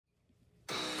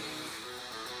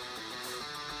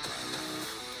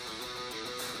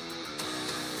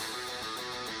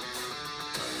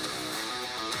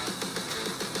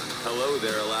Hello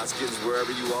there, Alaskans, wherever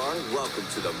you are. Welcome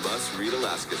to the Must Read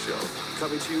Alaska Show.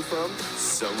 Coming to you from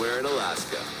somewhere in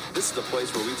Alaska. This is the place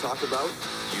where we talk about,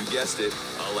 you guessed it,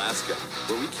 Alaska.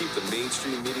 Where we keep the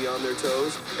mainstream media on their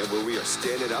toes and where we are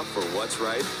standing up for what's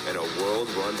right in a world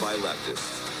run by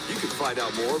leftists. You can find out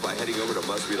more by heading over to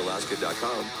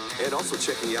mustreadalaska.com and also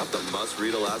checking out the Must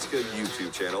Read Alaska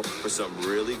YouTube channel for some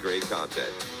really great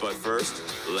content. But first,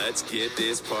 let's get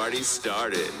this party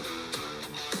started.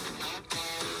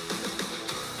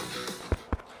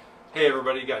 Hey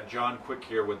everybody, you got John Quick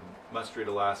here with Must Read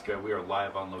Alaska. We are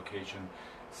live on location,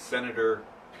 Senator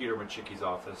Peter Micciche's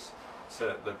office,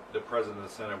 the President of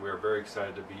the Senate. We are very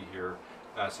excited to be here.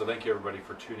 So thank you everybody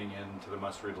for tuning in to the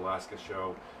Must Read Alaska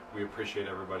show. We appreciate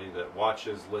everybody that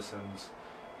watches, listens,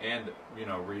 and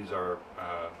reads our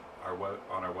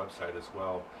on our website as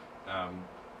well.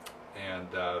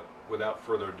 Without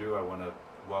further ado, I want to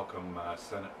welcome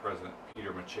Senate President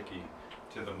Peter Micciche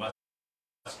to the Must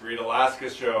Read Alaska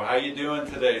show. How you doing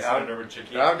today, Senator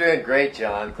Micciche? I'm doing great,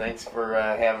 John. Thanks for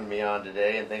having me on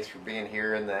today, and thanks for being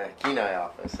here in the Kenai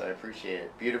office. I appreciate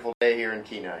it. Beautiful day here in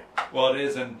Kenai. Well, it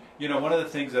is, and one of the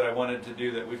things that I wanted to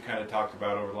do that we've kind of talked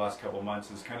about over the last couple of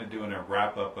months is kind of doing a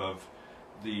wrap-up of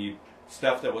the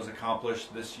stuff that was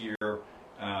accomplished this year,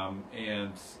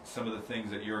 and some of the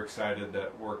things that you're excited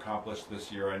that were accomplished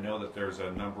this year. I know that there's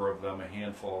a number of them, a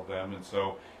handful of them, and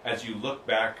so as you look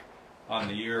back on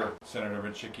the year, Senator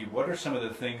Micciche, what are some of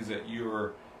the things that you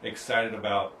were excited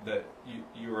about that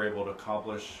you were able to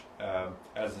accomplish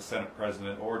as the Senate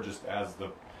President, or just as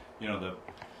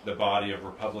the body of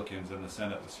Republicans in the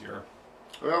Senate this year?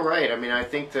 Well, right. I mean, I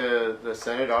think the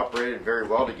Senate operated very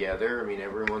well together. I mean,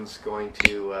 everyone's going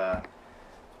to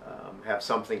have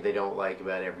something they don't like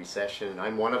about every session, and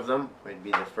I'm one of them. I'd be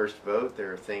the first vote.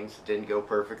 There are things that didn't go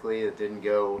perfectly, that didn't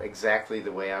go exactly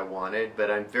the way I wanted,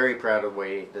 but I'm very proud of the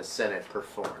way the Senate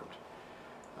performed.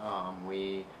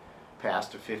 We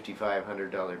passed a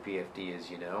 $5,500 PFD, as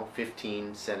you know.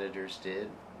 15 senators did.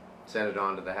 Sent it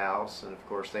on to the House, and of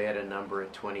course they had a number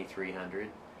at $2,300.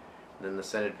 Then the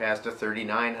Senate passed a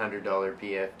 $3,900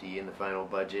 PFD in the final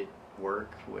budget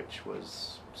work, which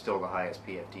was still the highest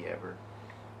PFD ever.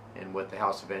 And what the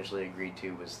House eventually agreed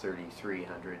to was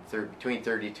 $3,300, between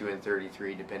 32 and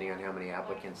 33, depending on how many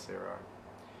applicants there are.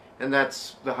 And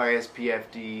that's the highest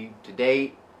PFD to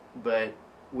date, but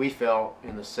we felt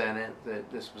in the Senate that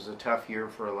this was a tough year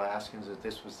for Alaskans, that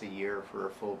this was the year for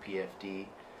a full PFD.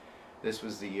 This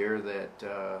was the year that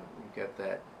we got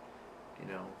that,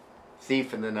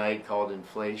 thief in the night called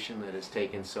inflation that has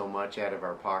taken so much out of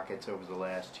our pockets over the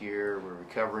last year. We're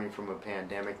recovering from a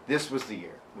pandemic. This was the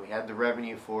year. We had the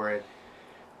revenue for it,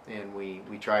 and we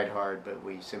tried hard, but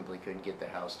we simply couldn't get the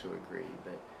House to agree.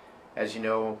 But as you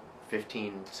know,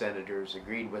 15 senators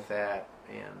agreed with that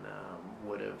and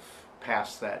would have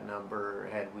passed that number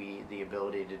had we the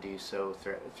ability to do so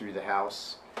through the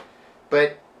House.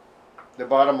 But the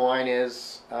bottom line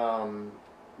is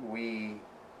we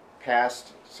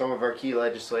passed some of our key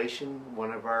legislation. One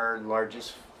of our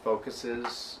largest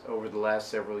focuses over the last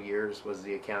several years was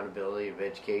the accountability of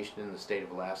education in the state of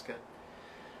Alaska.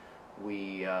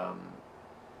 We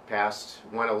passed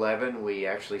 111. We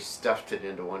actually stuffed it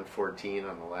into 114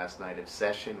 on the last night of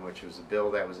session, which was a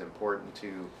bill that was important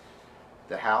to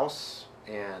the House,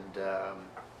 and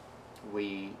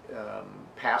we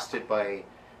passed it by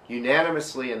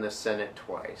unanimously in the Senate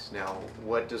twice. Now,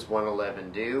 what does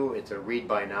 111 do? It's a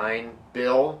read-by-9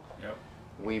 bill. Yep.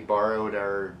 We borrowed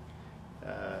our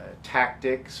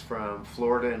tactics from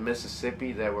Florida and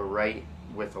Mississippi that were right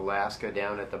with Alaska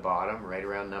down at the bottom, right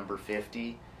around number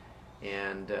 50.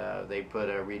 And they put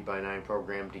a read-by-9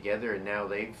 program together, and now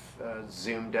they've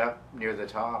zoomed up near the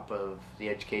top of the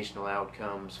educational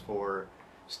outcomes for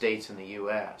states in the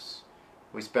U.S.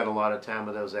 We spent a lot of time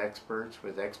with those experts,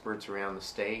 around the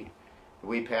state.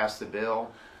 We passed the bill.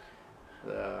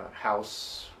 The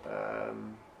House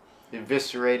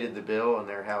eviscerated the bill in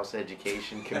their House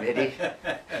Education Committee.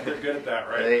 They're good at that,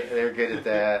 right? They're good at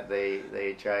that.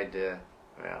 They tried to,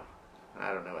 well,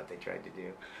 I don't know what they tried to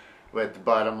do. But the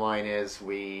bottom line is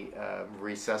we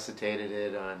resuscitated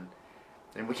it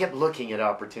and we kept looking at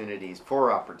opportunities,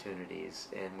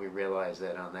 and we realized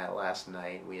that on that last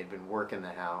night we had been working the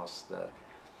House. The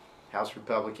House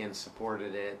Republicans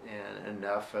supported it, and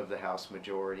enough of the House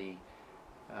majority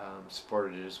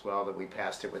supported it as well that we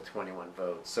passed it with 21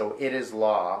 votes. So it is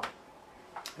law.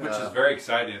 Which is very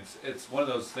exciting. It's one of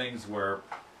those things where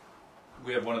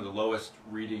we have one of the lowest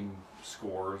reading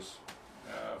scores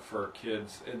for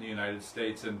kids in the United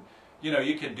States, and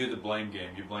you can do the blame game.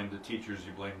 You blame the teachers,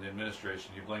 you blame the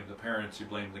administration, you blame the parents, you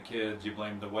blame the kids, you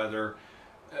blame the weather.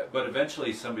 but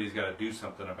eventually somebody's got to do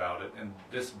something about it, and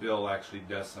this bill actually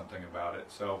does something about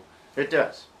it. So It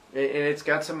does, and it's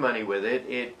got some money with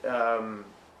it.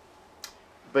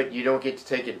 But you don't get to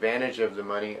take advantage of the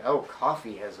money. Oh,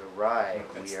 coffee has arrived.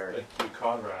 We are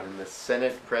Conrad. in the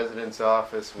Senate President's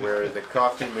office where the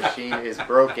coffee machine is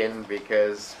broken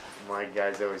because my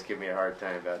guys always give me a hard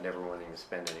time about never wanting to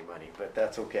spend any money, but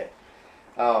that's okay.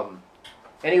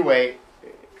 Anyway,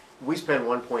 we spend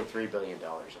 $1.3 billion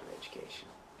on education,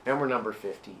 and we're number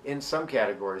 50. In some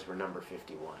categories, we're number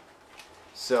 51.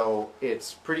 So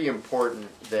it's pretty important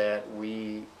that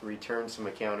we return some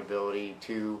accountability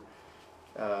to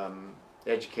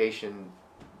education,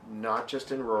 not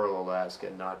just in rural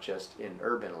Alaska, not just in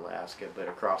urban Alaska, but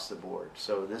across the board.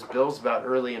 So this bill's about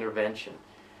early intervention.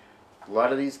 A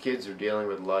lot of these kids are dealing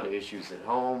with a lot of issues at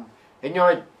home.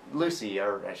 And Lucy,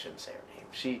 or I shouldn't say her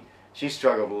name, she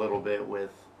struggled a little bit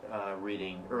with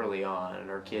reading early on, and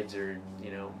her kids are,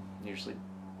 usually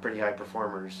pretty high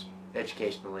performers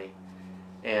educationally.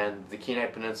 And the Kenai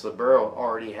Peninsula Borough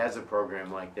already has a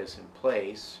program like this in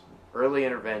place. Early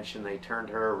intervention, they turned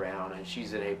her around, and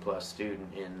she's an A+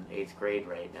 student in 8th grade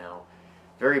right now.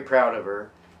 Very proud of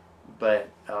her, but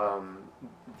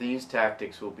these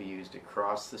tactics will be used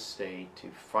across the state to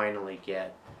finally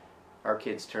get our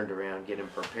kids turned around, get them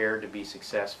prepared to be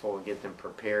successful, and get them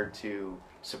prepared to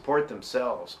support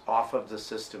themselves off of the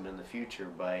system in the future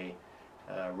by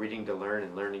reading to learn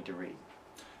and learning to read.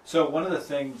 So one of the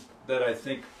things that I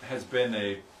think has been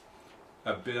a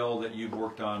bill that you've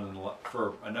worked on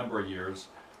for a number of years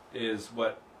is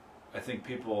what I think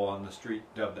people on the street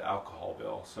dub the alcohol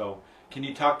bill. So can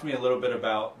you talk to me a little bit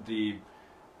about the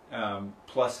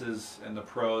pluses and the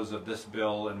pros of this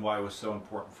bill and why it was so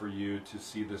important for you to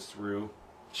see this through?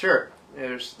 Sure.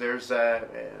 It's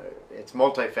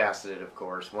multifaceted, of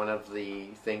course. One of the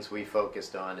things we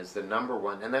focused on is the number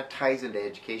one, and that ties into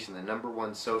education, the number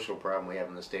one social problem we have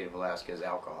in the state of Alaska is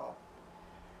alcohol.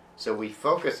 So we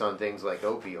focus on things like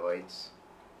opioids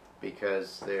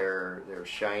because they're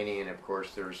shiny, and of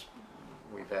course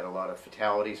we've had a lot of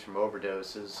fatalities from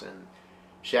overdoses and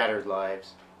shattered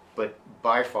lives. But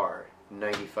by far,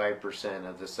 95%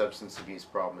 of the substance abuse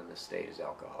problem in the state is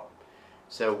alcohol.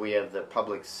 So we have the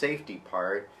public safety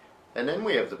part, and then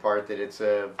we have the part that it's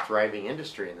a thriving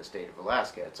industry in the state of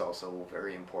Alaska. It's also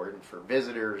very important for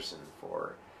visitors and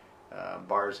for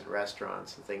bars and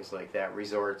restaurants and things like that,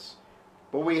 resorts.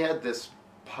 But we had this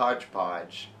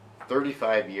hodgepodge,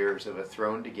 35 years of a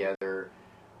thrown together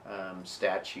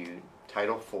statute.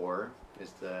 Title IV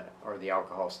are the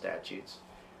alcohol statutes.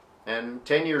 And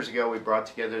 10 years ago, we brought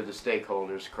together the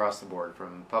stakeholders across the board,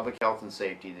 from public health and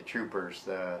safety, the troopers,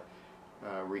 the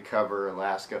Recover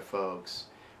Alaska folks.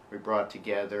 We brought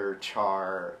together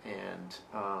CHAR and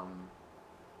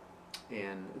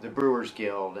the Brewers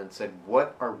Guild and said,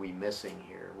 what are we missing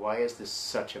here? Why is this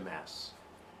such a mess?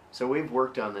 So we've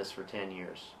worked on this for 10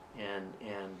 years. And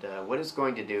what it's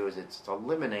going to do is it's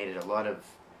eliminated a lot of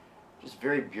just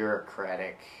very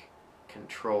bureaucratic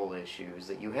control issues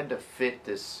that you had to fit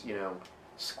this,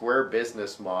 square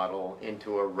business model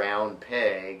into a round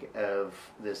peg of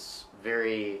this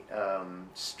very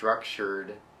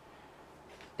structured,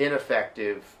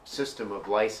 ineffective system of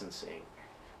licensing.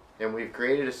 And we've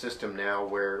created a system now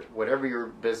where whatever your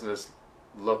business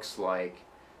looks like,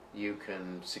 you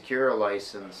can secure a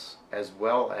license as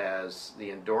well as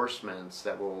the endorsements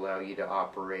that will allow you to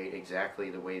operate exactly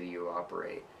the way that you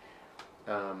operate.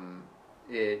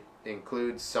 It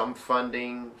includes some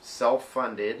funding,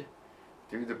 self-funded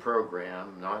through the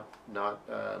program, not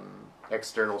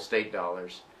external state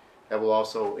dollars. That will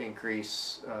also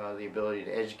increase the ability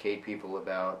to educate people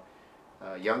about,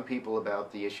 young people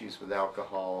about the issues with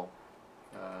alcohol.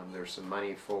 There's some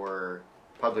money for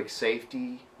public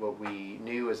safety. What we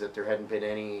knew is that there hadn't been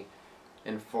any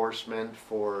enforcement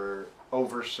for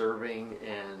over-serving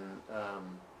and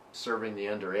serving the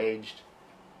underaged.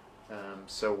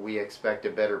 So we expect a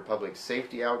better public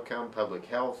safety outcome, public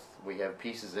health. We have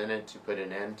pieces in it to put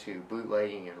an end to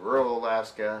bootlegging in rural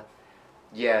Alaska.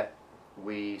 Yet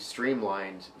we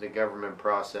streamlined the government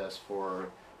process for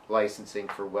licensing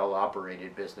for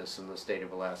well-operated business in the state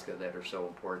of Alaska that are so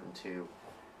important to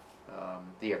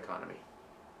the economy.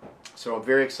 So I'm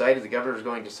very excited. The governor is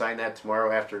going to sign that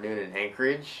tomorrow afternoon in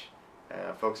Anchorage.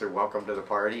 Folks are welcome to the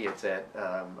party. It's at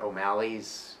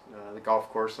O'Malley's, the golf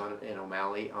course on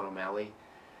O'Malley.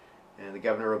 And the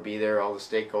governor will be there, all the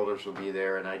stakeholders will be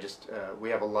there, and we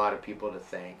have a lot of people to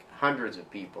thank. Hundreds of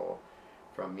people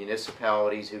from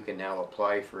municipalities who can now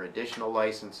apply for additional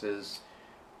licenses,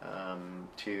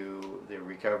 to the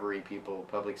recovery people,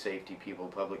 public safety people,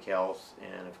 public health,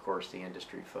 and of course the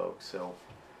industry folks. So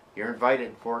you're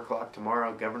invited, 4 o'clock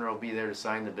tomorrow. Governor will be there to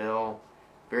sign the bill.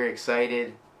 Very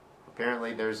excited.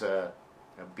 Apparently there's a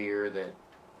beer that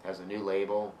has a new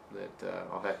label that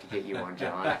I'll have to get you one,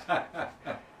 John.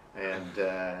 And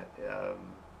the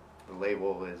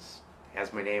label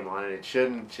has my name on it. It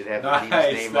should have the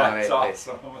Dean's name on it.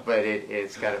 Awesome. But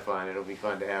it's kind of fun. It'll be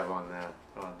fun to have on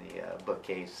the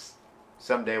bookcase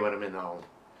someday when I'm in the home.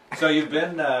 So you've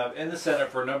been in the Senate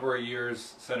for a number of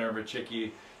years, Senator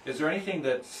Micciche. Is there anything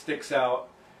that sticks out?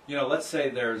 You know, let's say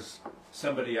there's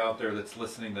somebody out there that's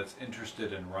listening that's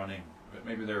interested in running.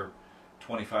 Maybe they're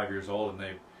 25 years old and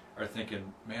they are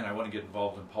thinking, man, I want to get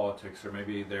involved in politics. Or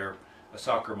maybe they're a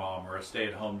soccer mom or a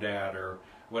stay-at-home dad or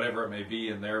whatever it may be,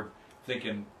 and they're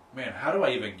thinking, man, how do I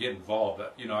even get involved?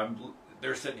 You know,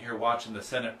 they're sitting here watching the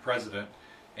Senate president,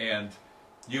 and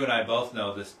you and I both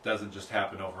know this doesn't just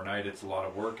happen overnight. It's a lot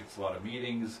of work, it's a lot of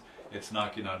meetings, it's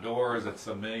knocking on doors, it's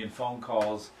a million phone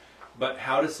calls. But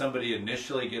how does somebody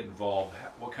initially get involved?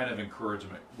 What kind of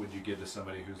encouragement would you give to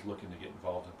somebody who's looking to get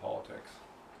involved in politics?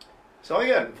 So I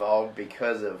got involved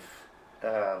because of,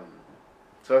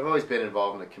 so I've always been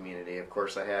involved in the community. Of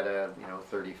course, I had a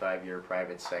 35-year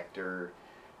private sector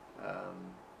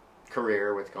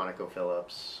career with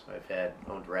ConocoPhillips. I've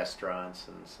owned restaurants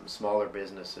and some smaller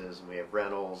businesses, and we have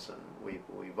rentals, and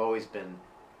we've always been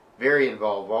very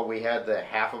involved. While we had the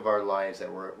half of our lives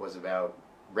that was about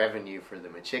revenue for the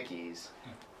Micciches,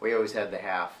 we always had the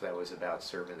half that was about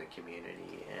serving the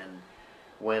community. And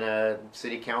when a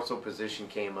city council position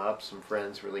came up, some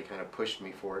friends really kind of pushed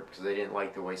me for it because they didn't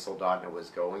like the way Soldotna was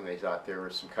going. They thought there were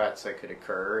some cuts that could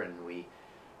occur, and we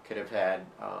could have had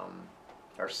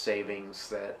our savings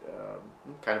that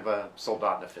kind of a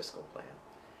Soldotna fiscal plan.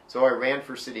 So I ran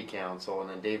for city council, and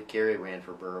then Dave Carey ran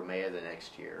for borough mayor the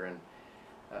next year,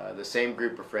 and the same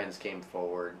group of friends came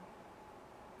forward,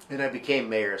 and I became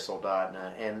mayor of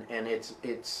Soldotna. And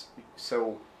it's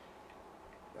so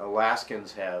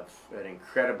Alaskans have an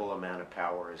incredible amount of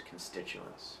power as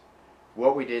constituents.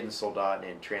 What we did in Soldotna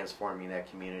in transforming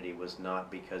that community was not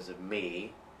because of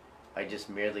me. I just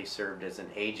merely served as an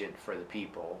agent for the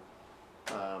people.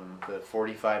 The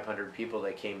 4,500 people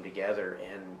that came together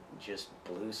and just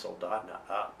blew Soldotna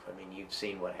up. I mean, you've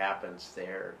seen what happens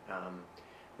there.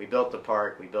 We built the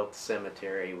park, we built the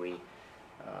cemetery, we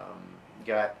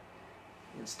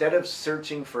instead of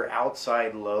searching for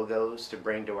outside logos to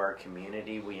bring to our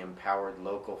community, we empowered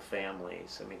local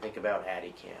families. I mean, think about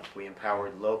Addie Camp. We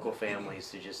empowered local families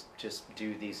to just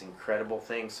do these incredible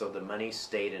things so the money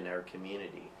stayed in our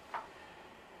community.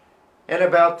 And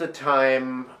about the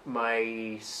time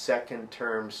my second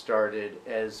term started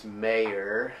as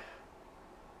mayor,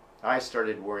 I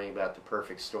started worrying about the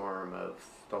perfect storm of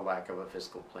the lack of a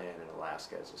fiscal plan in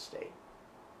Alaska as a state,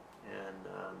 and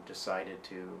decided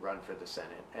to run for the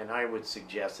Senate. And I would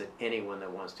suggest that anyone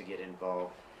that wants to get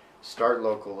involved, start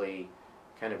locally,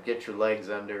 kind of get your legs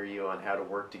under you on how to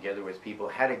work together with people,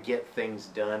 how to get things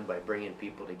done by bringing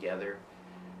people together.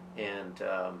 And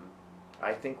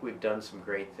I think we've done some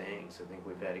great things. I think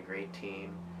we've had a great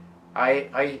team.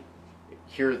 I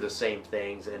hear the same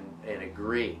things and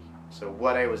agree. So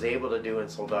what I was able to do in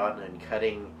Soldotna and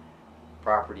cutting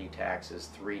property taxes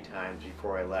 3 times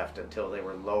before I left until they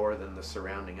were lower than the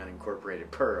surrounding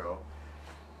unincorporated borough,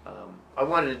 I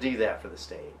wanted to do that for the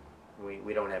state.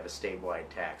 We don't have a statewide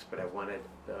tax, but I wanted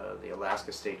the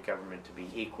Alaska state government to be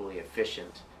equally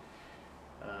efficient.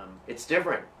 It's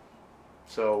different.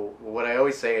 So what I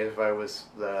always say is, if I was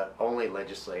the only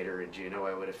legislator in Juneau,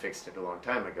 I would have fixed it a long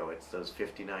time ago. It's those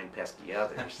 59 pesky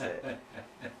others that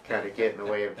kind of get in the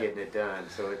way of getting it done.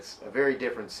 So it's a very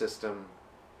different system.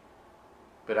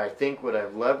 But I think what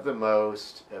I've loved the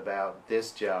most about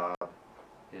this job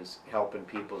is helping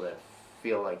people that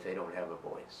feel like they don't have a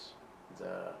voice.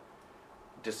 The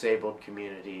disabled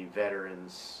community,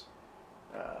 veterans,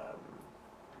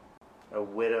 a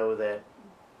widow that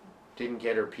didn't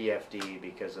get her PFD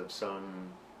because of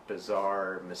some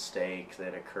bizarre mistake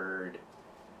that occurred.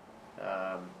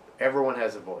 Everyone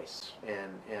has a voice,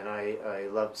 and I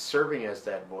loved serving as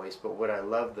that voice, but what I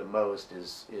love the most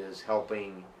is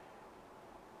helping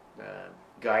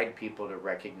guide people to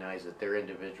recognize that their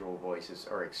individual voices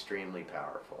are extremely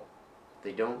powerful.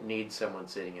 They don't need someone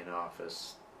sitting in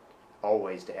office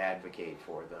always to advocate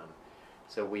for them.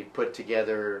 So we've put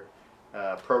together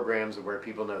programs where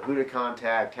people know who to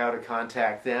contact, how to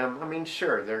contact them. I mean,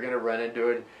 sure, they're going to run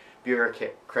into a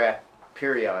bureaucrat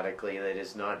periodically that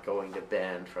is not going to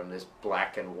bend from this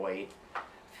black and white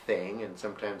thing, and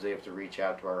sometimes they have to reach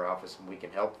out to our office and we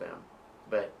can help them.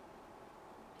 But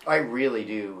I really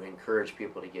do encourage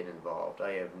people to get involved.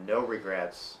 I have no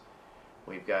regrets.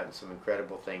 We've gotten some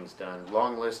incredible things done.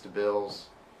 Long list of bills,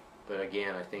 but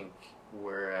again, I think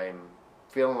where I'm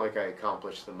feeling like I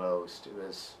accomplished the most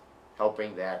was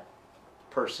helping that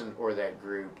person or that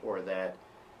group or that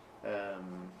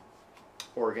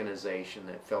organization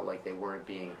that felt like they weren't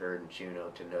being heard in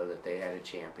Juneau to know that they had a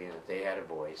champion, that they had a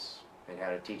voice, and how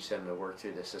to teach them to work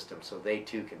through the system so they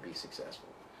too can be successful.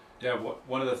 Yeah,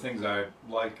 one of the things I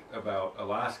like about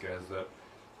Alaska is that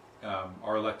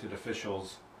our elected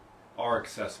officials are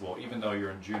accessible, even though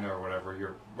you're in Juneau or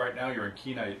whatever. Right now you're in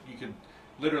Kenai. You can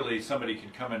literally, somebody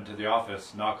could come into the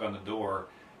office, knock on the door,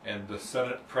 and the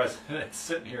Senate president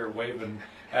sitting here waving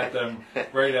at them,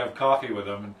 ready to have coffee with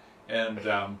them, and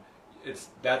that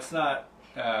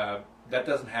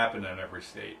doesn't happen in every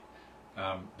state.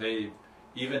 They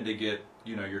even to get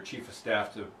your chief of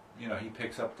staff to he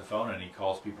picks up the phone and he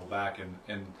calls people back,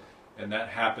 and that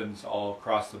happens all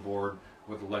across the board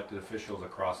with elected officials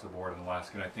across the board in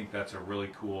Alaska. And I think that's a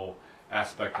really cool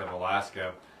aspect of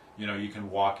Alaska. You can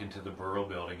walk into the Borough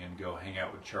building and go hang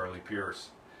out with Charlie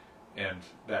Pierce, and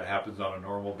that happens on a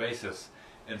normal basis.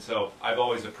 And so I've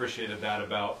always appreciated that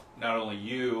about not only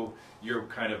your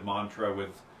kind of mantra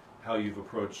with how you've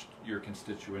approached your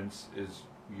constituents is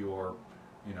your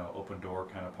open door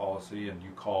kind of policy, and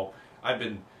you call. I've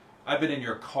been in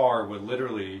your car with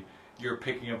literally you're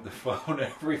picking up the phone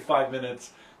every 5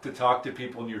 minutes to talk to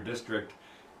people in your district,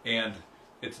 and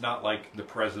it's not like the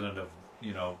president of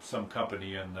some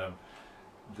company and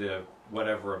the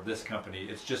whatever of this company.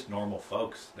 It's just normal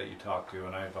folks that you talk to,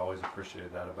 and I've always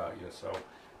appreciated that about you. So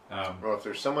well, if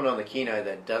there's someone on the Kenai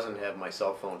that doesn't have my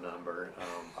cell phone number,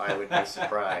 I would be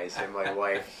surprised. And my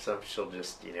wife, she'll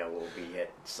just will be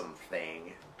at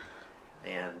something,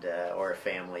 and or a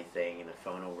family thing, and the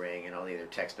phone will ring, and I'll either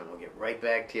text them, I'll get right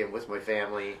back to you with my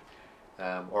family,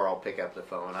 or I'll pick up the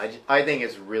phone. I think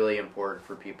it's really important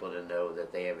for people to know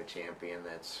that they have a champion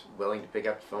that's willing to pick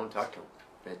up the phone and talk to them.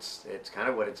 It's kind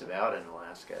of what it's about in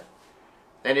Alaska,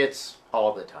 and it's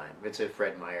all the time. It's at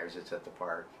Fred Meyer's, it's at the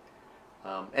park,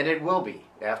 and it will be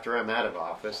after I'm out of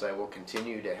office. I will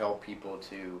continue to help people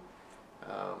to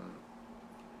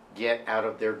get out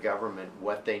of their government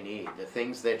what they need, the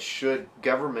things that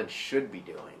government should be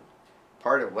doing.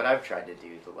 Part of what I've tried to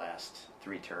do the last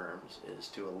 3 terms is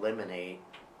to eliminate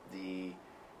the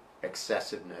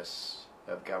excessiveness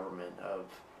of government, of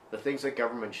the things that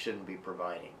government shouldn't be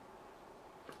providing.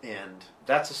 And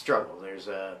that's a struggle. There's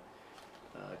a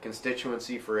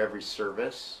constituency for every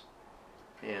service,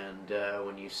 and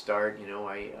when you start,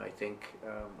 I think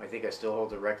I still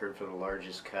hold the record for the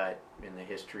largest cut in the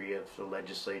history of the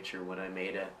legislature when I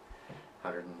made a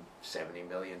 $170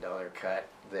 million cut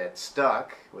that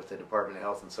stuck with the Department of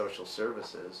Health and Social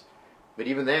Services. But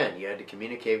even then, you had to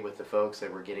communicate with the folks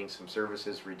that were getting some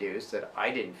services reduced that I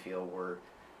didn't feel were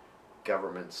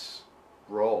government's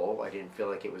role. I didn't feel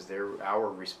like it was our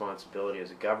responsibility as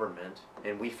a government.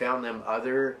 And we found them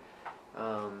other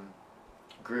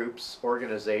groups,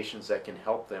 organizations that can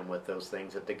help them with those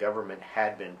things that the government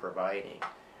had been providing.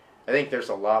 I think there's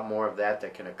a lot more of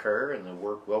that can occur, and the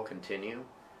work will continue.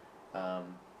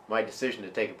 My decision to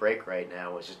take a break right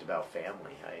now was just about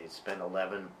family. I spent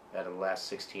 11 out of the last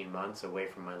 16 months away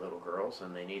from my little girls,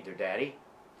 and they need their daddy,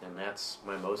 and that's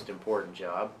my most important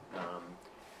job,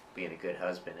 being a good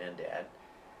husband and dad.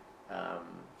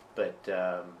 But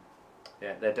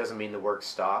that doesn't mean the work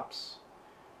stops.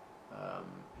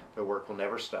 The work will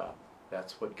never stop.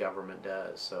 That's what government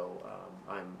does. So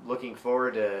I'm looking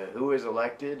forward to who is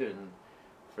elected and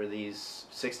for these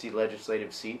 60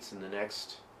 legislative seats in the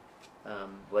next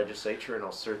legislature, and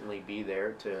I'll certainly be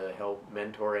there to help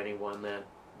mentor anyone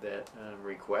that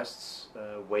requests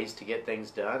ways to get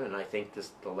things done. And I think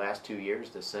the last 2 years,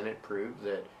 the Senate proved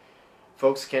that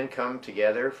folks can come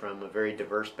together from a very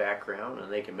diverse background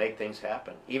and they can make things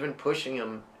happen, even pushing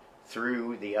them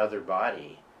through the other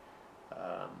body,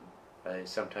 a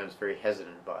sometimes very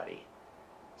hesitant body.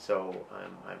 So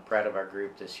I'm proud of our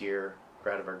group this year,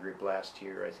 proud of our group last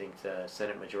year. I think the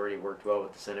Senate majority worked well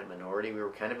with the Senate minority. We were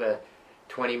kind of a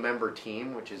 20-member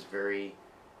team, which is very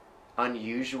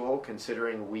unusual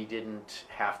considering we didn't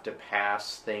have to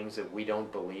pass things that we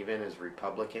don't believe in as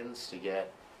Republicans to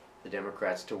get the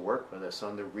Democrats to work with us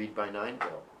on the Read by 9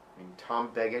 bill. I mean, Tom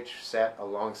Begich sat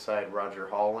alongside Roger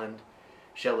Holland,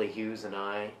 Shelley Hughes, and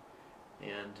I,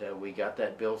 and we got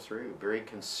that bill through. Very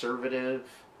conservative,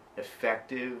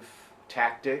 effective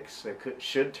tactics that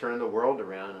should turn the world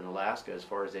around in Alaska as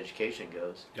far as education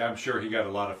goes. Yeah, I'm sure he got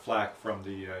a lot of flack from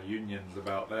the unions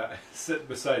about that sitting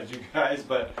beside you guys,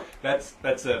 but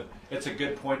it's a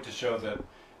good point to show that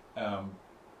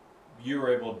you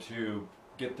were able to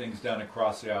get things done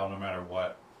across the aisle no matter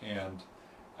what, and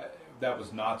that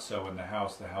was not so in the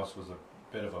House. The House was a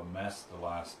bit of a mess the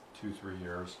last 2-3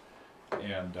 years.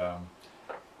 and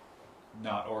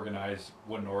not organize,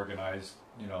 wouldn't organize,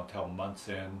 till months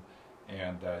in,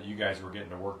 and you guys were getting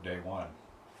to work day one.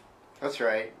 That's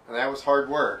right, and that was hard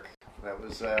work. That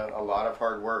was a lot of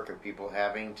hard work of people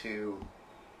having to.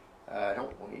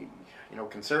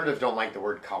 Conservatives don't like the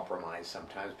word compromise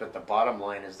sometimes, but the bottom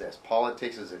line is this: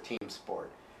 politics is a team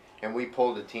sport, and we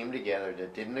pulled a team together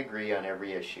that didn't agree on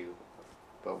every issue,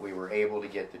 but we were able to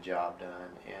get the job done.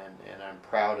 And I'm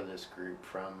proud of this group,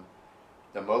 from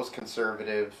the most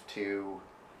conservative to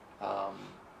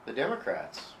the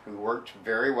Democrats, who worked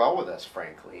very well with us,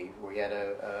 frankly. We had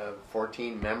a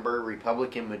 14-member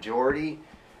Republican majority,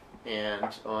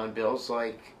 and on bills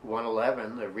like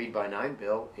 111, the Read by 9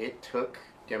 bill, it took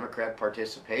Democrat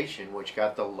participation, which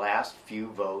got the last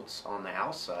few votes on the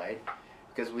House side,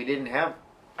 because we didn't have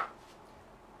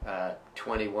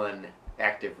 21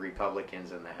 active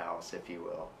Republicans in the House, if you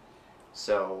will.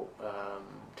 So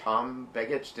Tom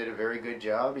Begich did a very good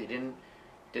job. He didn't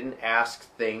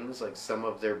ask things like some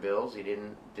of their bills. He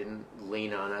didn't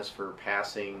lean on us for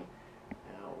passing,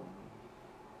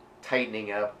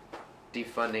 tightening up,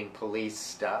 defunding police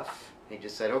stuff. He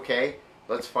just said, okay,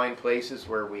 let's find places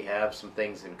where we have some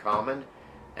things in common,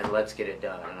 and let's get it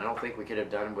done. And I don't think we could have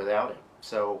done it without him.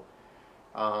 So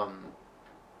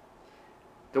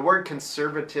the word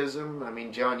conservatism, I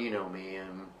mean, John, you know me,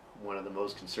 I'm one of the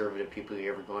most conservative people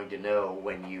you're ever going to know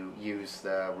when you use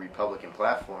the Republican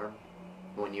platform,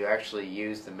 when you actually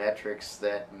use the metrics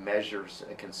that measures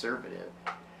a conservative.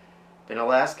 In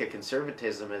Alaska,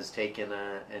 conservatism has taken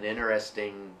an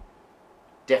interesting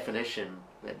definition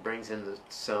that brings in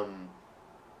some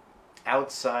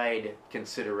outside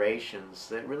considerations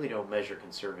that really don't measure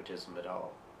conservatism at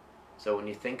all. So when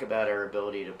you think about our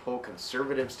ability to pull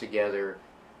conservatives together,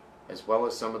 as well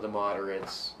as some of the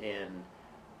moderates, and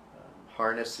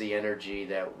harness the energy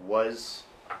that was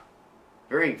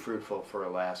very fruitful for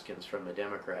Alaskans from the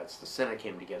Democrats, the Senate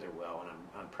came together well, and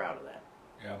I'm proud of that.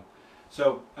 Yeah.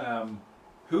 So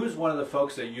who's one of the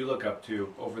folks that you look up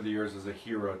to over the years as a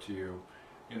hero to you?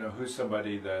 Who's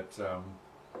somebody that,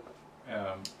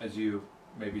 as you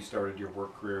maybe started your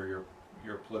work career,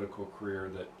 your political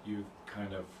career, that you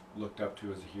kind of looked up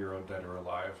to as a hero, dead or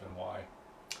alive, and why?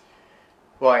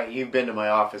 Well, you've been to my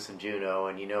office in Juneau,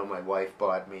 and my wife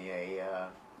bought me a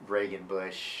Reagan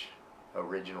Bush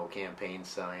original campaign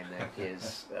sign that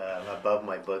is above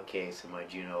my bookcase in my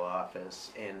Juneau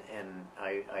office. And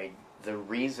I the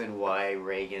reason why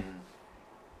Reagan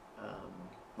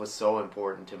was so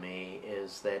important to me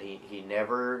is that he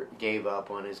never gave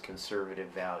up on his conservative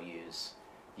values,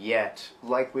 yet,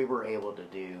 like we were able to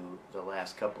do the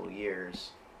last couple of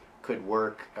years, could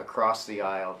work across the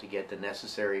aisle to get the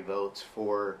necessary votes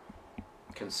for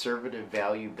conservative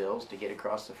value bills to get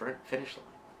across the finish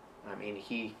line. I mean,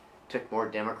 he took more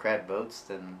Democrat votes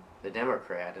than the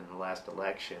Democrat in the last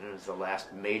election. It was the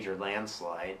last major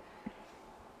landslide.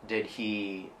 Did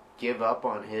he give up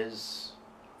on his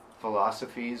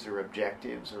philosophies or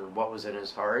objectives or what was in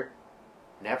his heart?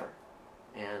 Never.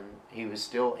 And he was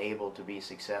still able to be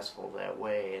successful that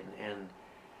way. And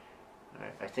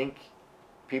I think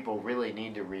people really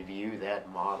need to review that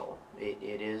model.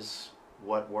 It is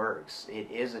what works.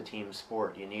 It is a team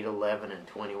sport. You need 11 and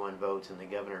 21 votes, and the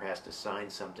governor has to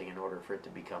sign something in order for it to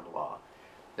become law.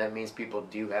 That means people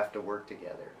do have to work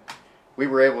together. We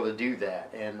were able to do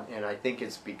that, and I think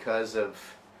it's because of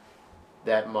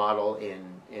that model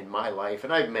in my life,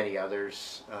 and I have many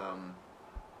others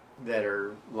that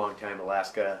are longtime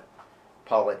Alaska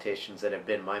politicians that have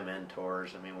been my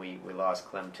mentors. I mean, we lost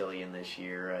Clem Tillian this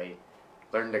year. I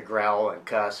learned to growl and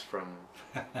cuss from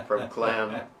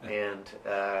Clem, and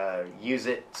use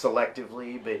it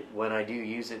selectively, but when I do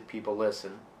use it, people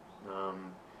listen.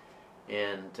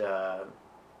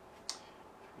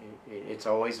 It's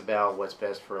always about what's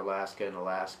best for Alaska and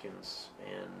Alaskans,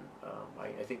 and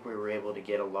I think we were able to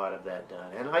get a lot of that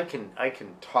done. And I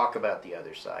can talk about the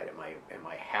other side. Am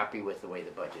I happy with the way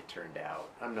the budget turned out?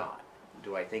 I'm not.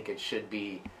 Do I think it should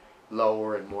be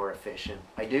lower and more efficient?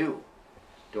 I do.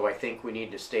 Do I think we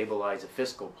need to stabilize a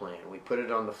fiscal plan? We put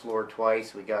it on the floor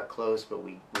twice, we got close, but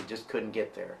we just couldn't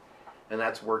get there. And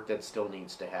that's work that still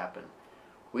needs to happen.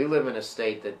 We live in a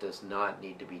state that does not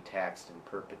need to be taxed in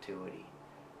perpetuity.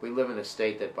 We live in a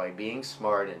state that by being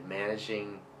smart and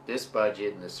managing this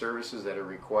budget and the services that are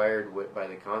required by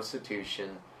the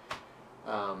Constitution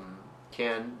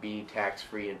can be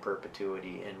tax-free in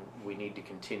perpetuity, and we need to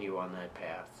continue on that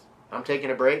path. I'm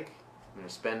taking a break. I'm going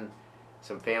to spend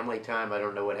some family time. I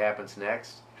don't know what happens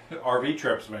next. RV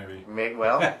trips, maybe.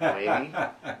 Maybe.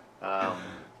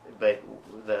 But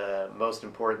the most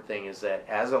important thing is that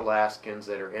as Alaskans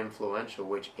that are influential,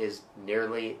 which is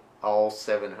nearly all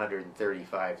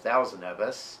 735,000 of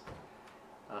us.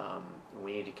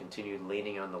 We need to continue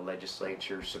leaning on the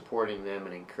legislature, supporting them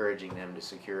and encouraging them to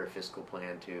secure a fiscal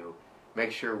plan to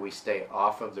make sure we stay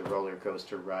off of the roller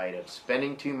coaster ride of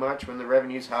spending too much when the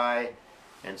revenue's high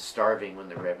and starving when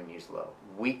the revenue's low.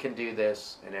 We can do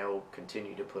this, and I will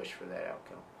continue to push for that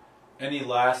outcome. Any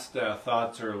last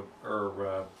thoughts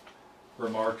or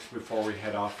remarks before we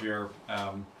head off here?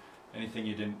 Anything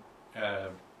you didn't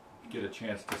get a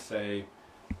chance to say,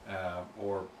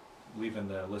 or leaving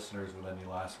the listeners with any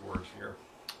last words here?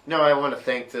 No, I want to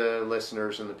thank the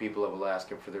listeners and the people of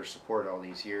Alaska for their support all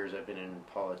these years. I've been in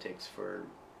politics for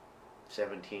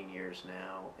 17 years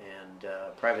now, and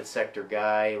private sector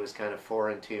guy, it was kind of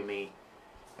foreign to me.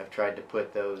 I've tried to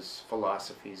put those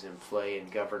philosophies in play in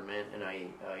government, and I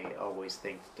always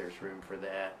think that there's room for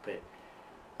that, but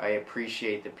I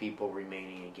appreciate the people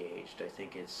remaining engaged. I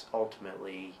think it's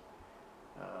ultimately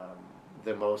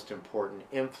the most important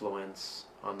influence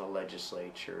on the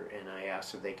legislature, and I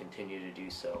ask that they continue to do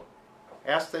so.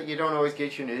 Ask that you don't always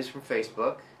get your news from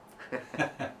Facebook.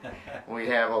 We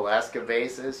have Alaska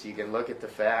Basis. You can look at the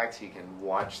facts, you can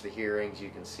watch the hearings, you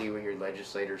can see what your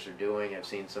legislators are doing. I've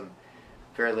seen some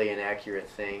fairly inaccurate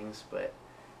things, but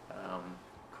of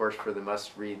course for the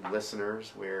must-read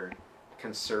listeners, we're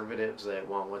conservatives that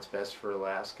want what's best for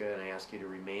Alaska, and I ask you to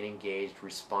remain engaged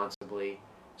responsibly,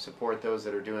 support those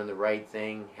that are doing the right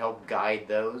thing, help guide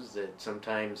those that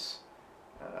sometimes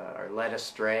are led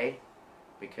astray,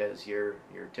 because you're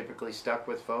typically stuck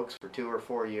with folks for 2 or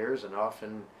 4 years, and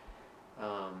often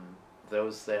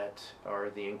those that are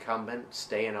the incumbent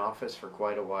stay in office for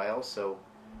quite a while. So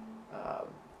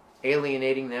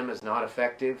alienating them is not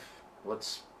effective.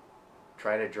 Let's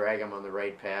try to drag them on the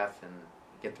right path and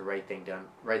get the right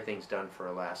things done for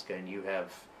Alaska. And you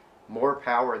have more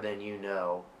power than you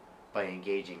know by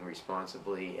engaging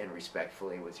responsibly and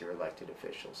respectfully with your elected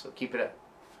officials. So keep it up.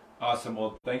 Awesome.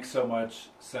 Well, thanks so much,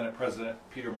 Senate President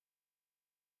Peter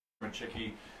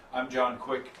Micciche. I'm John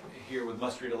Quick here with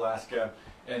Must Read Alaska,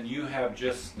 and you have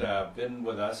just been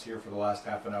with us here for the last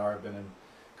half an hour. I've been in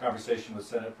conversation with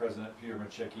Senate President Peter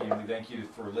Micciche, and we thank you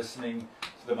for listening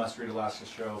to the Must Read Alaska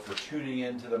show, for tuning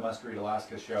in to the Must Read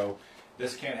Alaska show.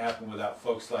 This can't happen without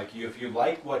folks like you. If you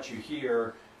like what you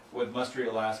hear with Must Read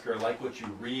Alaska, or like what you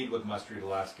read with Must Read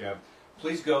Alaska,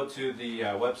 please go to the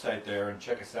website there and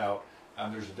check us out.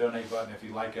 There's a donate button if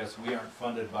you like us. We aren't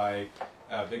funded by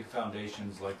big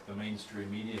foundations like the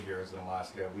mainstream media here in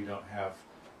Alaska. We don't have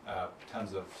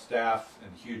tons of staff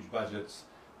and huge budgets.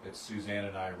 It's Suzanne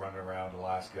and I running around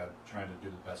Alaska trying to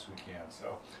do the best we can.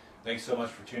 So thanks so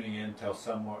much for tuning in.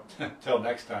 Till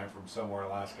next time from Somewhere in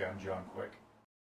Alaska, I'm John Quick.